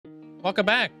Welcome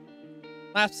back.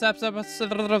 Last episode,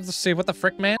 let's see, what the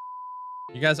frick, man?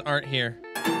 You guys aren't here.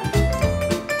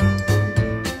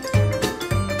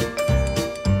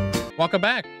 Welcome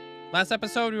back. Last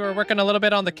episode, we were working a little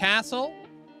bit on the castle.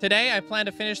 Today, I plan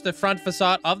to finish the front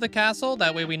facade of the castle.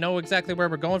 That way we know exactly where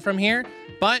we're going from here.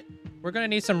 But we're going to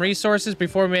need some resources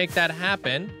before we make that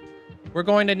happen. We're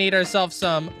going to need ourselves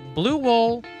some blue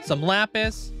wool, some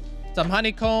lapis, some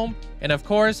honeycomb, and of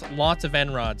course, lots of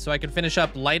end rods. So I can finish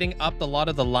up lighting up a lot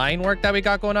of the line work that we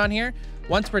got going on here.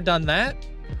 Once we're done that,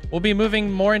 we'll be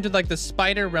moving more into like the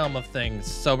spider realm of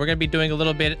things. So we're going to be doing a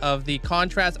little bit of the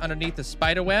contrast underneath the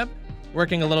spider web,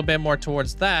 working a little bit more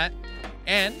towards that.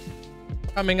 And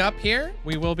coming up here,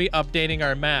 we will be updating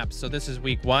our maps. So this is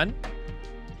week 1,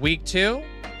 week 2,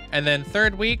 and then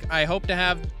third week, I hope to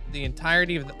have the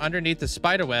entirety of underneath the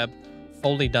spider web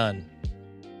fully done.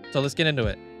 So let's get into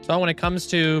it. So when it comes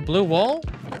to blue wool,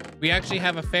 we actually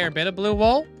have a fair bit of blue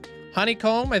wool.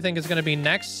 Honeycomb, I think, is going to be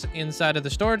next inside of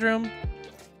the storage room.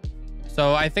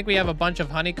 So I think we have a bunch of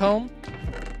honeycomb.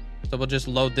 So we'll just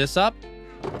load this up.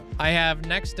 I have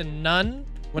next to none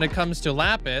when it comes to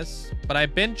lapis, but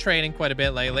I've been trading quite a bit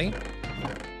lately.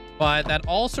 But that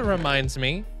also reminds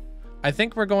me, I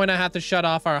think we're going to have to shut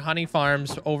off our honey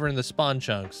farms over in the spawn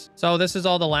chunks. So this is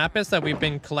all the lapis that we've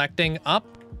been collecting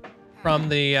up from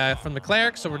the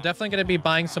cleric. So we're definitely going to be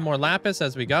buying some more lapis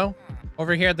as we go.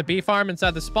 Over here at the bee farm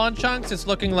inside the spawn chunks, it's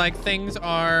looking like things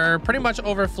are pretty much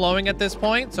overflowing at this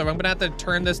point. So I'm going to have to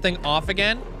turn this thing off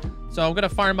again. So I'm going to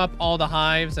farm up all the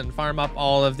hives and farm up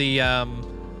all of the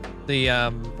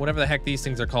whatever the heck these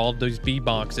things are called, those bee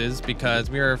boxes, because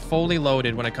we are fully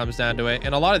loaded when it comes down to it.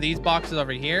 And a lot of these boxes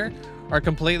over here are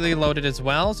completely loaded as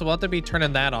well. So we'll have to be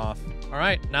turning that off. All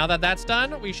right, now that that's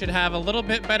done, we should have a little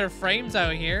bit better frames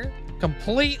out here.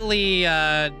 Completely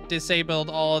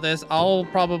disabled all of this. I'll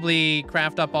probably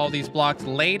craft up all these blocks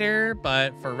later,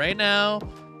 but for right now,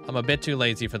 I'm a bit too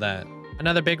lazy for that.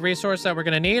 Another big resource that we're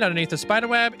going to need underneath the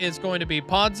spiderweb is going to be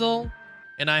podzol,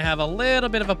 and I have a little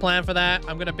bit of a plan for that.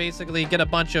 I'm going to basically get a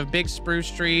bunch of big spruce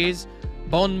trees,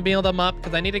 bone meal them up,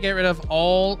 because I need to get rid of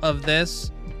all of this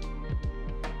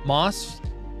moss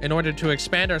in order to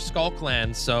expand our skulk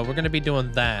lands, so we're going to be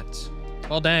doing that.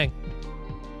 Well, dang.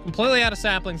 Completely out of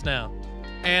saplings now.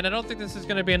 And I don't think this is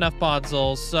going to be enough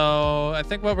podzol. So I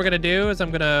think what we're going to do is I'm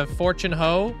going to fortune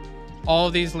hoe all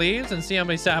of these leaves and see how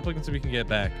many saplings we can get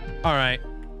back. All right.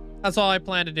 That's all I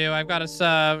plan to do. I've got us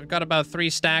got about 3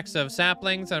 stacks of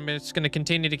saplings. I'm just going to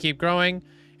continue to keep growing.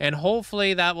 And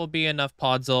hopefully that will be enough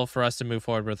podzol for us to move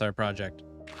forward with our project.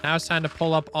 Now it's time to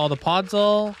pull up all the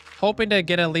podzol. Hoping to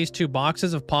get at least 2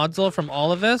 boxes of podzol from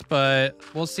all of this, but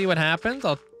we'll see what happens.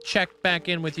 I'll check back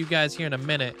in with you guys here in a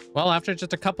minute. Well, after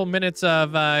just a couple minutes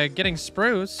of getting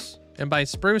spruce, and by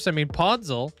spruce I mean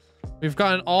podzol, we've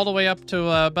gotten all the way up to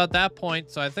about that point.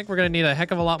 So I think we're going to need a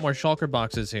heck of a lot more shulker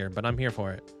boxes here, but I'm here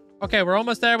for it. Okay, we're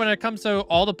almost there when it comes to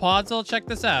all the podzol. Check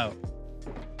this out.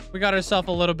 We got ourselves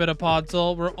a little bit of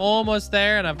podzol. We're almost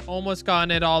there, and I've almost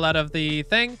gotten it all out of the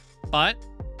thing, but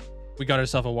we got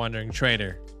ourselves a wandering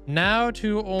trader. Now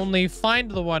to only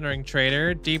find the wandering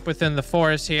trader deep within the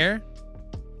forest here.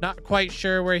 Not quite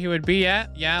sure where he would be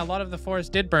at. Yeah, a lot of the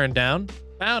forest did burn down.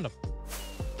 Found him.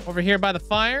 Over here by the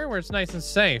fire where it's nice and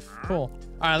safe. Cool.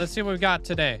 All right, let's see what we got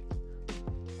today.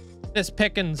 This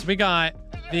pickings, we got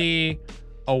the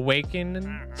Awakened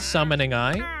Summoning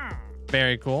Eye.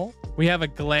 Very cool. We have a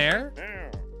glare.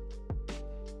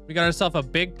 We got ourselves a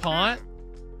big pot.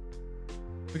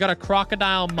 We got a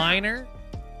crocodile miner.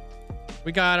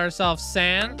 We got ourselves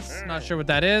sands. Not sure what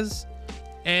that is.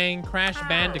 And Crash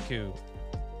Bandicoot.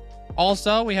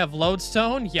 Also, we have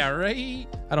lodestone. Yeah, right.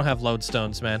 I don't have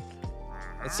lodestones, man.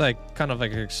 It's like kind of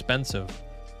like expensive.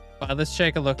 But let's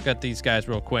take a look at these guys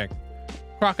real quick.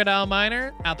 Crocodile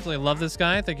Miner. Absolutely love this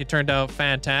guy. I think he turned out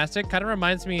fantastic. Kind of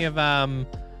reminds me of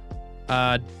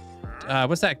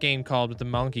what's that game called with the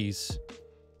monkeys?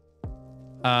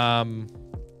 Donkey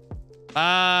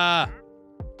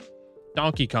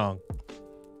Kong.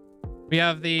 We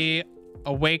have the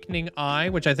Awakening Eye,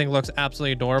 which I think looks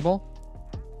absolutely adorable.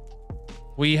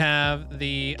 We have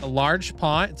the large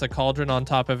pot. It's a cauldron on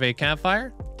top of a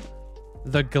campfire.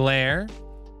 The glare.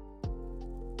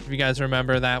 If you guys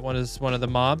remember, that one is one of the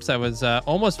mobs that was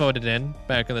almost voted in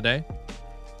back in the day.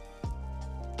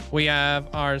 We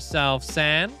have ourselves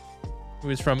San, who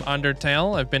is from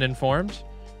Undertale, I've been informed.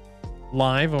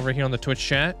 Live over here on the Twitch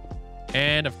chat.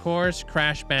 And of course,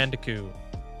 Crash Bandicoot.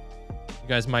 You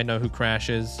guys might know who Crash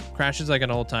is. Crash is like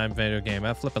an old-time video game.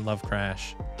 I flippin' love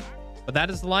Crash. But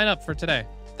that is the lineup for today.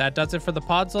 That does it for the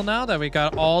podzol now that we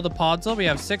got all the podzol. We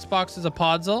have 6 boxes of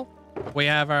podzol. We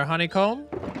have our honeycomb.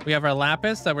 We have our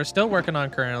lapis that we're still working on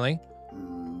currently.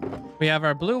 We have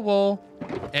our blue wool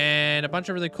and a bunch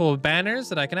of really cool banners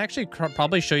that I can actually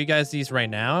probably show you guys these right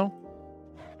now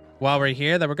while we're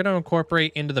here that we're going to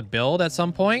incorporate into the build at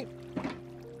some point.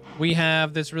 We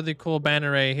have this really cool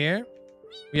banner right here.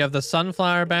 We have the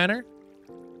sunflower banner.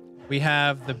 We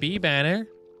have the bee banner.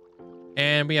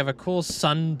 And we have a cool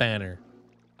sun banner.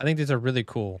 I think these are really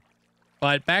cool.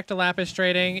 But back to lapis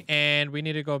trading, and we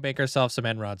need to go make ourselves some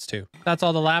end rods too. That's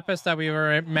all the lapis that we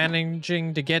were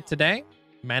managing to get today.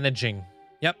 Managing.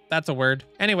 Yep, that's a word.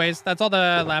 Anyways, that's all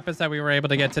the lapis that we were able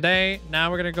to get today. Now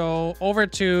we're going to go over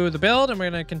to the build and we're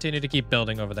going to continue to keep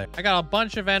building over there. I got a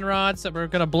bunch of end rods that we're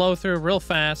going to blow through real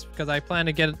fast because I plan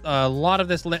to get a lot of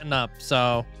this lit up.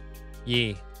 So,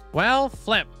 yeah. Well,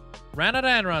 flip. Ran out of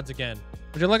end rods again.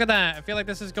 Would you look at that? I feel like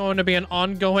this is going to be an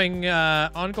ongoing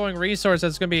resource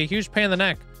that's going to be a huge pain in the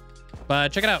neck.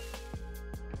 But check it out.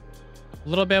 A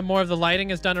little bit more of the lighting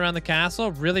is done around the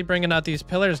castle. Really bringing out these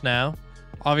pillars now.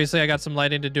 Obviously, I got some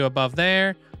lighting to do above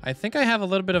there. I think I have a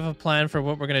little bit of a plan for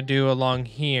what we're going to do along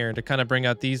here to kind of bring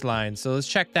out these lines. So let's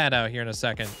check that out here in a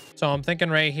second. So I'm thinking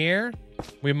right here,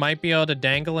 we might be able to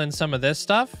dangle in some of this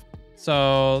stuff.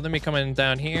 So let me come in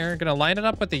down here. Going to line it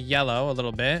up with the yellow a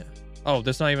little bit. Oh,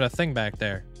 there's not even a thing back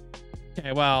there.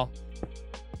 Okay, well,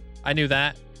 I knew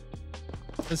that.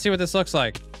 Let's see what this looks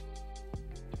like.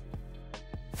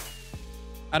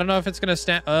 I don't know if it's going to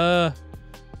stand...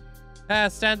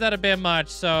 it stands out a bit much,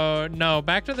 so no,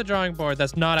 back to the drawing board.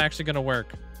 That's not actually going to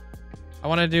work. I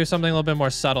want to do something a little bit more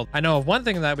subtle. I know of one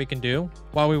thing that we can do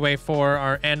while we wait for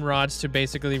our end rods to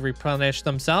basically replenish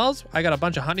themselves. I got a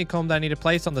bunch of honeycomb that I need to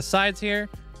place on the sides here,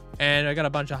 and I got a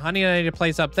bunch of honey that I need to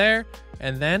place up there,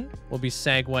 and then we'll be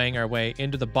segueing our way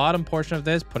into the bottom portion of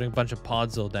this, putting a bunch of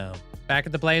podzol down. Back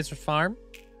at the Blaze farm,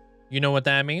 you know what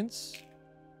that means.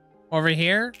 Over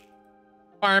here,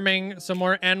 farming some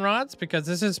more end rods because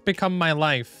this has become my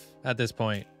life at this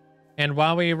point. And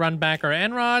while we run back our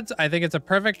end rods, I think it's a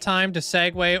perfect time to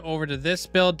segue over to this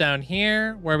build down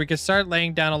here where we can start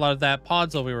laying down a lot of that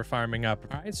podzol we were farming up.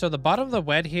 All right, so the bottom of the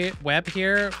web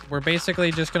here, we're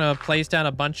basically just going to place down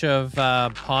a bunch of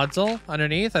podzol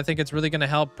underneath. I think it's really going to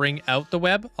help bring out the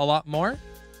web a lot more,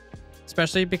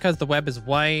 especially because the web is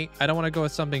white. I don't want to go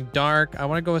with something dark. I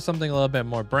want to go with something a little bit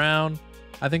more brown.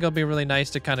 I think it'll be really nice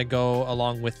to kind of go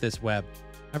along with this web.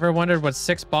 Ever wondered what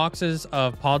 6 boxes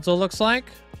of podzol looks like?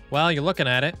 Well, you're looking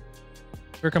at it.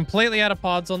 We're completely out of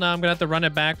podzol now. I'm going to have to run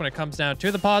it back when it comes down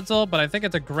to the podzol, but I think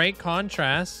it's a great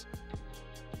contrast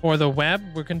for the web.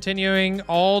 We're continuing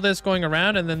all this going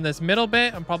around, and then this middle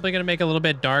bit, I'm probably going to make a little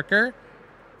bit darker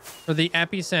for the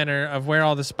epicenter of where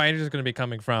all the spiders are going to be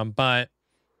coming from, but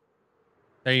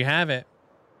there you have it.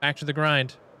 Back to the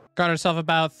grind. Got ourselves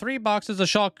about 3 boxes of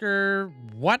shulker.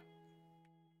 What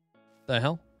the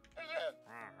hell?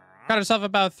 Got ourselves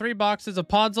about 3 boxes of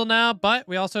podzol now, but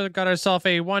we also got ourselves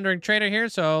a wandering trader here.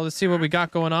 So let's see what we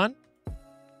got going on.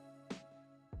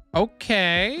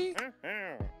 Okay.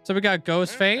 So we got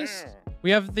Ghostface.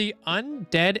 We have the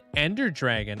undead ender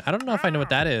dragon. I don't know if I know what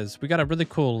that is. We got a really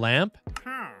cool lamp.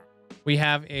 We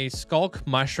have a skulk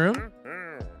mushroom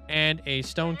and a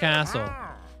stone castle.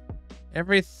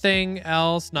 Everything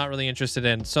else, not really interested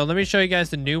in. So let me show you guys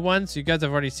the new ones. You guys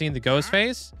have already seen the ghost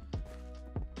face.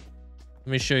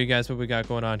 Let me show you guys what we got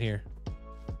going on here.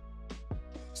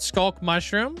 Skulk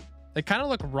mushroom. They kind of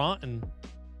look rotten.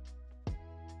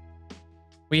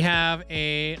 We have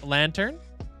a lantern.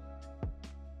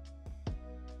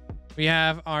 We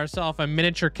have ourselves a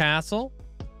miniature castle.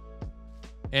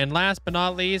 And last but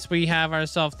not least, we have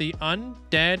ourselves the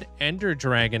undead ender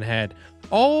dragon head.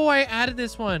 Oh, I added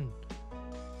this one.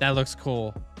 That looks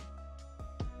cool.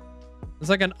 It's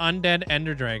like an undead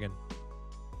ender dragon.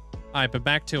 All right, but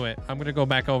back to it. I'm going to go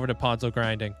back over to podzol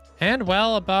grinding. And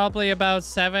well, probably about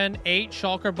 7, 8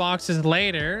 shulker boxes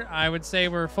later, I would say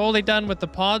we're fully done with the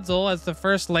podzol as the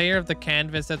first layer of the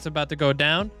canvas that's about to go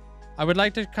down. I would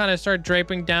like to kind of start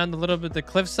draping down a little bit the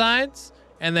cliff sides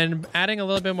and then adding a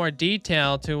little bit more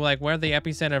detail to like where the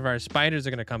epicenter of our spiders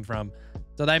are going to come from.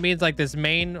 So that means like this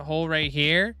main hole right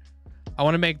here. I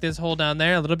want to make this hole down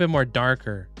there a little bit more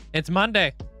darker. It's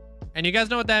Monday. And you guys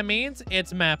know what that means?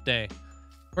 It's map day.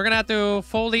 We're going to have to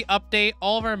fully update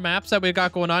all of our maps that we've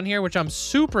got going on here, which I'm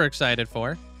super excited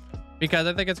for. Because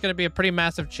I think it's going to be a pretty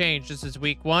massive change. This is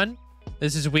week 1.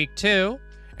 This is week 2.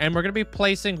 And we're going to be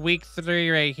placing week 3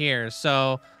 right here.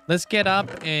 So let's get up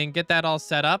and get that all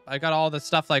set up. I got all the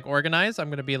stuff like organized. I'm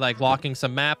going to be like locking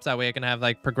some maps. That way I can have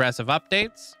like progressive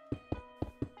updates.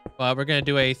 But we're going to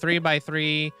do a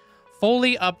 3x3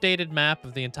 fully updated map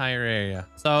of the entire area.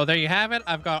 So there you have it.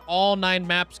 I've got all 9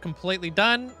 maps completely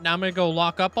done. Now I'm going to go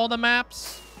lock up all the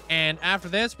maps. And after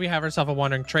this, we have ourselves a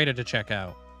wandering trader to check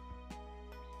out.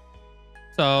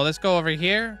 So let's go over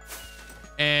here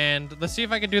and let's see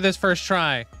if I can do this first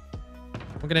try.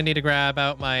 I'm gonna need to grab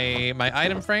out my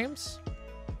item frames.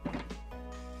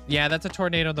 Yeah, that's a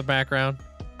tornado in the background.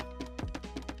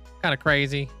 Kind of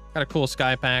crazy. Got a cool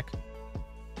sky pack.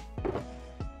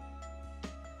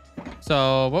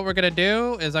 So what we're gonna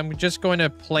do is I'm just going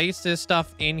to place this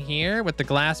stuff in here with the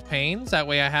glass panes. That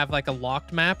way I have like a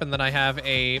locked map, and then I have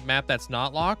a map that's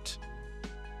not locked.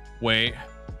 Wait.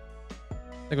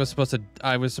 I think I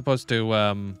was supposed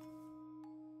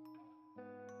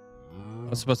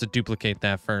to duplicate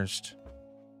that first.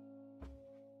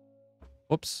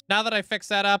 Whoops. Now that I fixed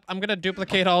that up, I'm going to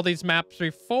duplicate all these maps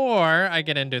before I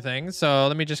get into things. So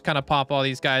let me just kind of pop all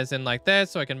these guys in like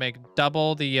this so I can make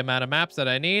double the amount of maps that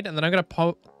I need. And then I'm going to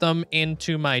put them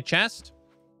into my chest.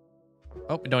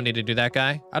 Oh, we don't need to do that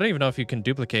guy. I don't even know if you can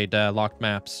duplicate locked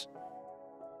maps.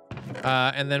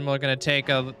 And then we're going to take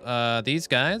these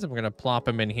guys and we're going to plop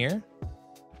them in here.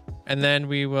 And then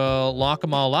we will lock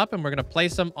them all up and we're going to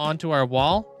place them onto our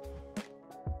wall.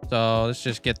 So let's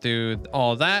just get through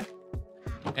all that.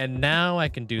 And now I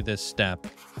can do this step,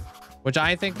 which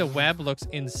I think the web looks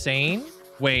insane.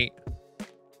 Wait.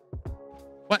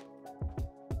 What?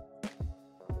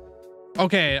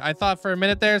 Okay, I thought for a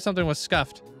minute there something was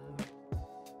scuffed.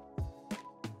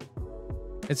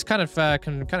 It's kind of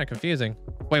confusing.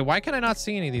 Wait, why can I not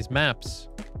see any of these maps?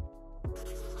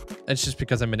 It's just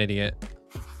because I'm an idiot.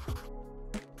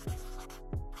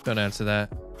 Don't answer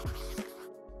that.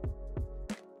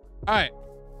 All right.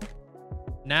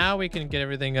 Now we can get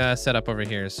everything set up over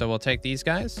here. So we'll take these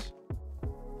guys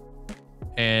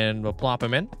and we'll plop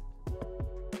them in.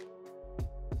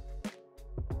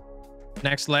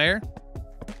 Next layer.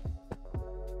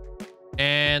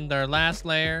 And our last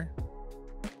layer,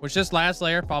 which this last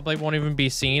layer probably won't even be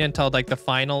seen until like the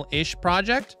final-ish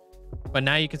project. But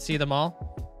now you can see them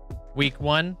all. Week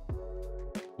 1,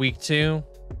 week 2,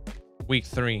 week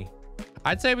 3.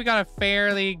 I'd say we got a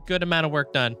fairly good amount of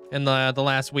work done in the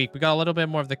last week. We got a little bit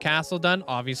more of the castle done,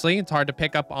 obviously. It's hard to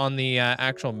pick up on the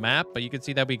actual map, but you can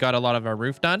see that we got a lot of our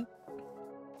roof done.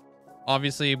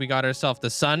 Obviously, we got ourselves the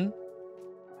sun.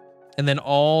 And then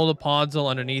all the podzol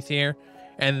underneath here.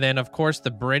 And then, of course,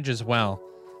 the bridge as well.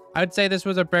 I would say this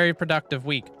was a very productive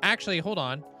week. Actually, hold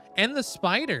on. And the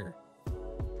spider.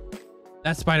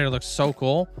 That spider looks so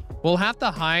cool. We'll have to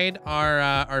hide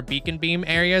our beacon beam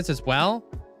areas as well.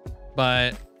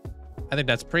 But I think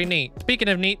that's pretty neat. Speaking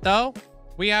of neat, though,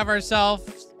 we have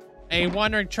ourselves a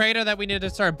wandering trader that we need to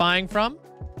start buying from.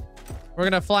 We're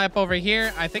going to fly up over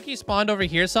here. I think he spawned over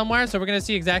here somewhere. So we're going to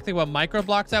see exactly what micro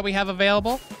blocks that we have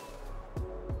available.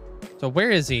 So where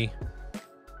is he?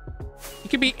 He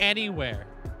could be anywhere.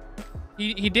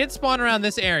 He did spawn around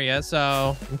this area.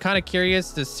 So I'm kind of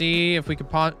curious to see if we could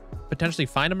potentially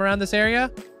find him around this area.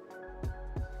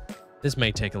 This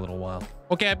may take a little while.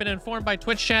 Okay, I've been informed by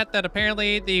Twitch chat that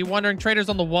apparently the wandering trader's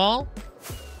on the wall.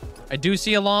 I do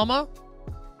see a llama.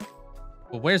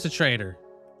 Well, where's the trader?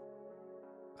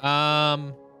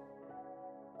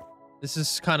 This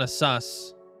is kind of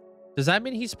sus. Does that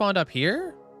mean he spawned up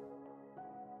here?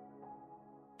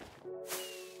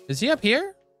 Is he up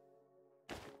here?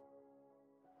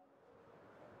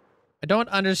 I don't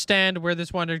understand where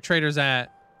this wandering trader's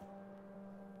at.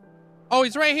 Oh,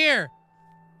 he's right here.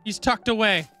 He's tucked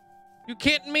away. You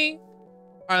kidding me?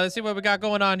 All right, let's see what we got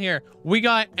going on here. We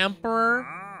got Emperor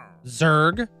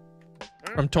Zurg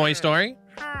from Toy Story.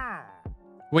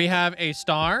 We have a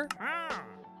star.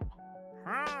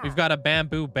 We've got a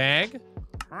bamboo bag.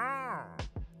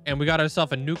 And we got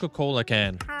ourselves a Nuka-Cola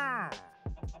can.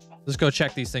 Let's go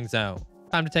check these things out.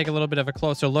 Time to take a little bit of a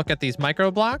closer look at these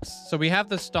micro blocks. So we have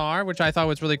the star, which I thought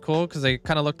was really cool because they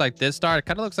kind of looked like this star. It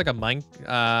kind of looks like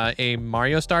a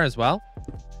Mario star as well.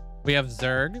 We have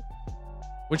Zurg,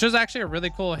 which was actually a really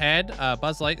cool head.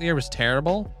 Buzz Lightyear was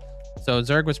terrible. So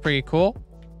Zurg was pretty cool.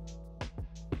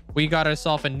 We got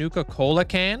ourselves a Nuka-Cola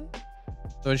can.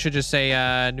 So it should just say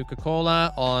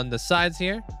Nuka-Cola on the sides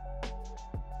here,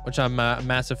 which I'm a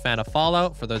massive fan of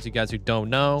Fallout, for those of you guys who don't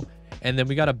know. And then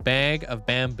we got a bag of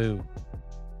bamboo.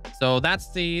 So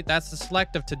that's the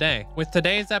select of today. With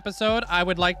today's episode, I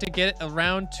would like to get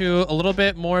around to a little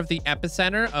bit more of the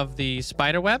epicenter of the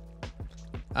spiderweb.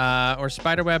 Or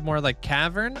spiderweb, more like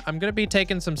cavern. I'm going to be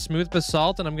taking some smooth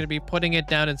basalt and I'm going to be putting it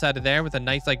down inside of there with a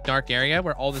nice like dark area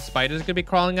where all the spiders are going to be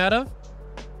crawling out of.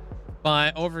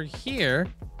 But over here,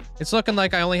 it's looking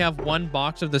like I only have one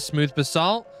box of the smooth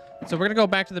basalt. So we're going to go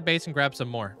back to the base and grab some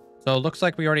more. So it looks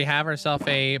like we already have ourselves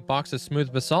a box of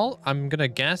smooth basalt. I'm going to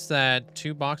guess that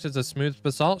 2 boxes of smooth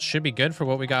basalt should be good for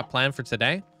what we got planned for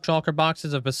today. Shulker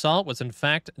boxes of basalt was in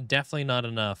fact definitely not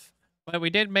enough. But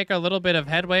we did make a little bit of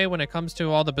headway when it comes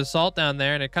to all the basalt down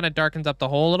there, and it kind of darkens up the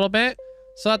hole a little bit.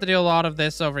 So I have to do a lot of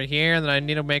this over here, and then I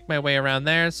need to make my way around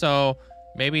there. So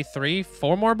maybe 3,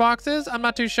 4 more boxes? I'm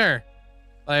not too sure.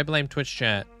 But I blame Twitch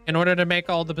chat. In order to make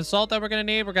all the basalt that we're going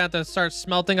to need, we're going to have to start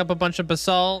smelting up a bunch of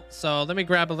basalt. So let me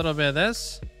grab a little bit of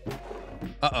this.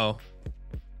 Uh-oh.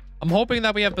 I'm hoping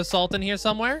that we have basalt in here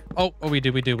somewhere. Oh, we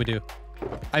do.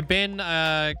 I've been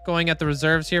going at the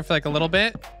reserves here for like a little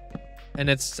bit. And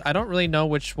I don't really know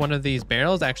which one of these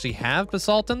barrels actually have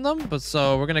basalt in them. But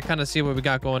so we're going to kind of see what we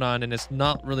got going on. And it's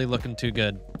not really looking too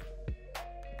good.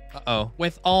 Uh-oh.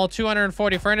 With all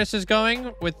 240 furnaces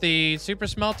going with the super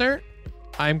smelter,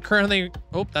 I'm currently...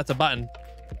 Oh, that's a button.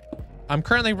 I'm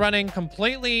currently running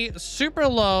completely super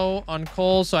low on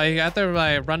coal. So I have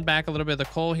to run back a little bit of the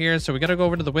coal here. So we got to go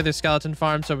over to the Wither Skeleton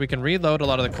farm so we can reload a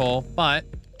lot of the coal. But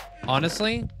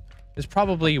honestly... this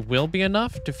probably will be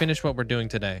enough to finish what we're doing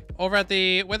today. Over at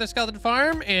the Wither Skeleton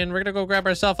farm, and we're gonna go grab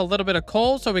ourselves a little bit of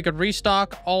coal so we could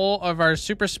restock all of our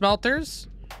super smelters.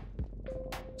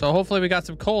 So hopefully we got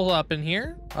some coal up in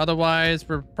here. Otherwise,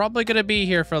 we're probably gonna be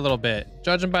here for a little bit.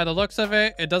 Judging by the looks of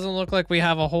it, it doesn't look like we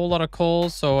have a whole lot of coal,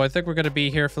 so I think we're gonna be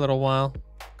here for a little while.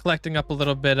 Collecting up a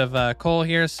little bit of coal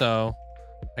here, so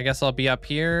I guess I'll be up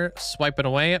here swiping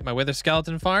away at my Wither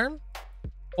Skeleton farm.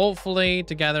 Hopefully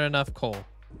to gather enough coal.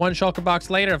 1 shulker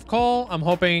box later of coal. I'm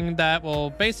hoping that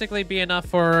will basically be enough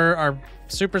for our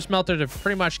super smelter to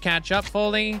pretty much catch up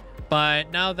fully.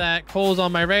 But now that coal's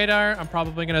on my radar, I'm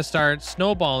probably going to start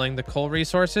snowballing the coal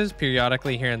resources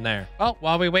periodically here and there. Well,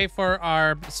 while we wait for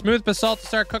our smooth basalt to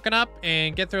start cooking up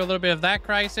and get through a little bit of that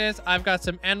crisis, I've got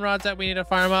some end rods that we need to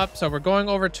farm up. So we're going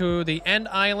over to the end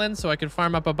island so I can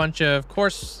farm up a bunch of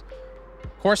coarse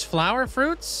flower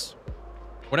fruits,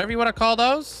 whatever you want to call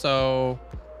those. So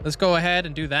let's go ahead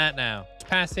and do that now.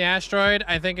 Past the asteroid.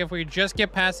 I think if we just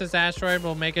get past this asteroid,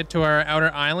 we'll make it to our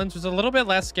outer islands, which is a little bit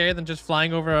less scary than just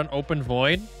flying over an open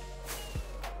void.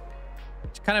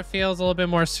 It kind of feels a little bit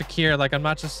more secure. Like I'm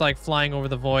not just like flying over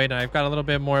the void. I've got a little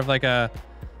bit more of like a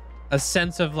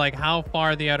sense of like how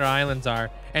far the outer islands are.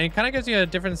 And it kind of gives you a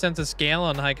different sense of scale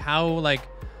on like how like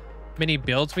many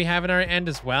builds we have in our end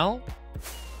as well.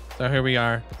 So here we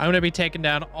are. I'm going to be taking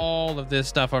down all of this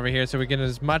stuff over here so we get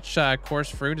as much coarse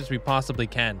fruit as we possibly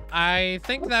can. I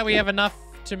think that we have enough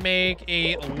to make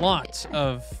a lot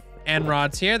of end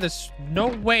rods here. There's no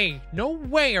way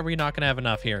are we not going to have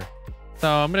enough here. So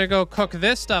I'm going to go cook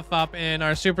this stuff up in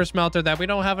our super smelter that we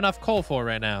don't have enough coal for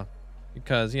right now.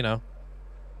 Because, you know,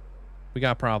 we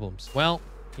got problems. Well,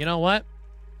 you know what?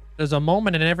 There's a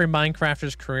moment in every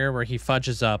Minecrafter's career where he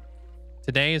fudges up.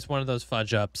 Today is one of those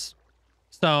fudge ups.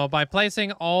 So by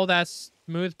placing all that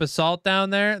smooth basalt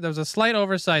down there, there was a slight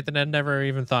oversight that I'd never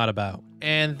even thought about.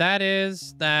 And that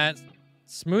is that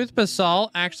smooth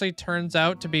basalt actually turns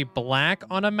out to be black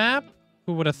on a map.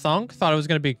 Who would have thunk? Thought it was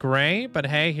going to be gray, but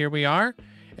hey, here we are.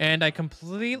 And I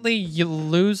completely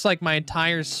lose like my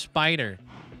entire spider.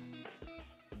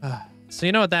 So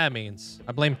you know what that means.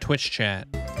 I blame Twitch chat.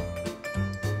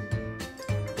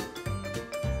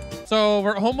 So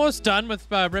we're almost done with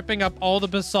ripping up all the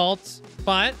basalts.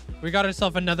 But we got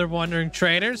ourselves another wandering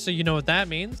trader, so you know what that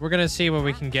means. We're going to see what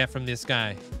we can get from this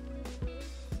guy.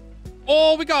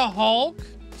 Oh, we got Hulk.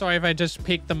 Sorry if I just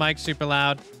peaked the mic super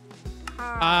loud.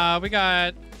 We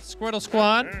got Squirtle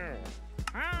Squad,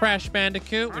 Crash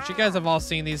Bandicoot, which you guys have all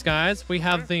seen these guys. We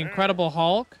have the Incredible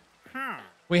Hulk.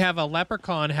 We have a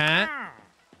leprechaun hat.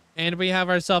 And we have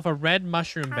ourselves a red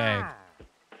mushroom bag.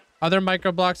 Other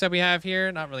micro blocks that we have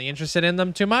here, not really interested in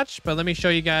them too much, but let me show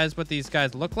you guys what these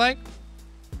guys look like.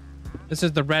 This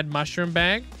is the red mushroom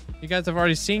bag. You guys have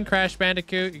already seen Crash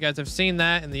Bandicoot. You guys have seen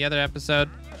that in the other episode.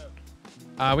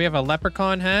 We have a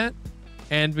leprechaun hat,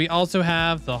 and we also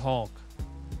have the Hulk.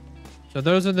 So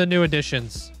those are the new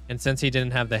additions. And since he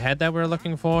didn't have the head that we were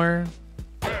looking for,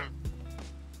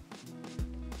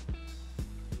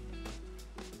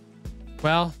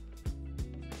 well,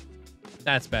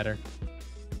 that's better.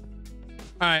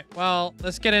 All right, well,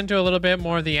 let's get into a little bit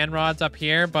more of the end rods up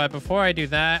here. But before I do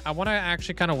that, I want to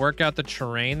actually kind of work out the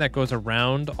terrain that goes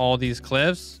around all these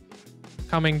cliffs,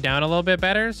 coming down a little bit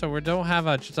better. So we don't have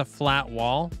just a flat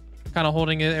wall, kind of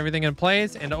holding everything in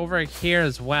place. And over here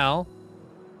as well,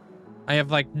 I have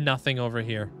like nothing over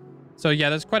here. So yeah,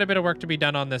 there's quite a bit of work to be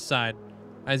done on this side,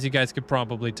 as you guys could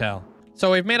probably tell.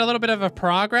 So we've made a little bit of a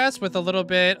progress with a little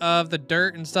bit of the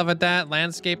dirt and stuff like that.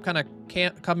 Landscape kind of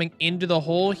coming into the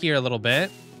hole here a little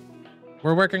bit.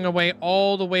 We're working our way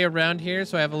all the way around here.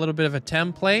 So I have a little bit of a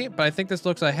template, but I think this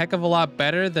looks a heck of a lot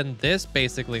better than this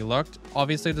basically looked.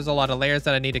 Obviously, there's a lot of layers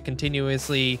that I need to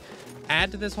continuously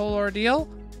add to this whole ordeal,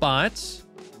 but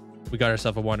we got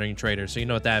ourselves a wandering trader, so you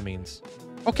know what that means.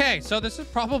 Okay, so this is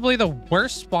probably the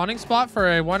worst spawning spot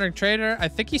for a wandering trader. I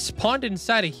think he spawned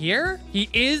inside of here. He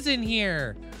is in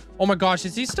here. Oh my gosh,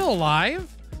 is he still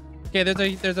alive? Okay,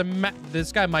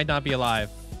 this guy might not be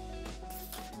alive.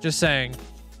 Just saying.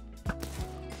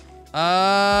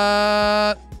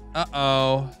 Uh-oh.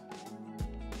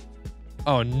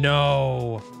 Oh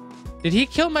no. Did he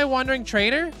kill my wandering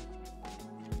trader?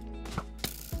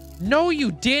 No,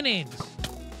 you didn't.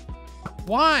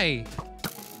 Why?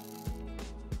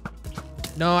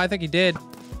 No, I think he did.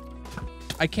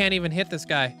 I can't even hit this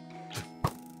guy.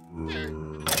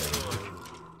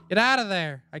 Get out of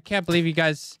there. I can't believe you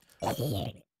guys.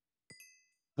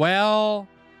 Well,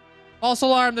 false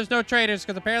alarm. There's no traders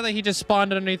because apparently he just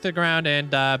spawned underneath the ground and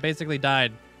basically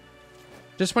died.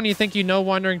 Just when you think you know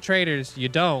wandering traders, you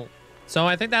don't. So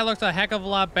I think that looks a heck of a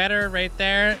lot better right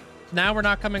there. Now we're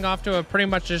not coming off to a pretty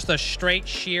much just a straight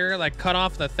shear, like cut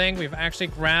off the thing. We've actually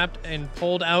grabbed and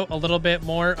pulled out a little bit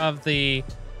more of the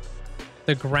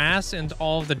grass and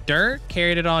all of the dirt,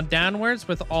 carried it on downwards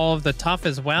with all of the tuff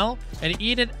as well, and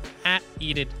eat it.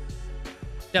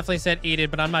 Definitely said eat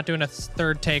it, but I'm not doing a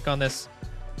third take on this.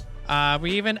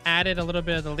 We even added a little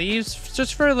bit of the leaves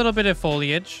just for a little bit of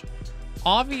foliage.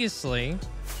 Obviously,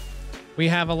 we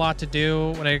have a lot to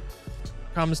do when it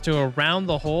comes to around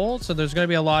the hole, so there's going to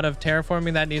be a lot of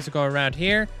terraforming that needs to go around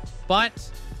here, but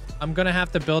I'm going to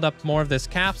have to build up more of this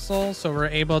capsule so we're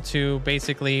able to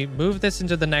basically move this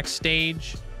into the next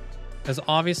stage, because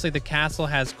obviously the castle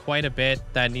has quite a bit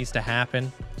that needs to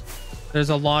happen. There's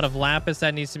a lot of lapis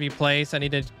that needs to be placed. I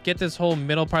need to get this whole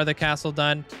middle part of the castle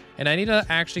done, and I need to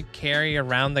actually carry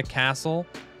around the castle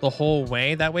the whole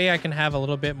way. That way I can have a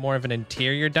little bit more of an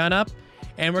interior done up.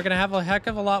 And we're going to have a heck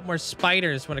of a lot more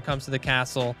spiders when it comes to the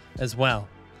castle as well.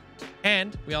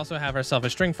 And we also have ourselves a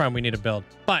string farm we need to build.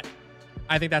 But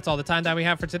I think that's all the time that we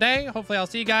have for today. Hopefully I'll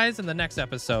see you guys in the next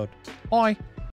episode. Bye.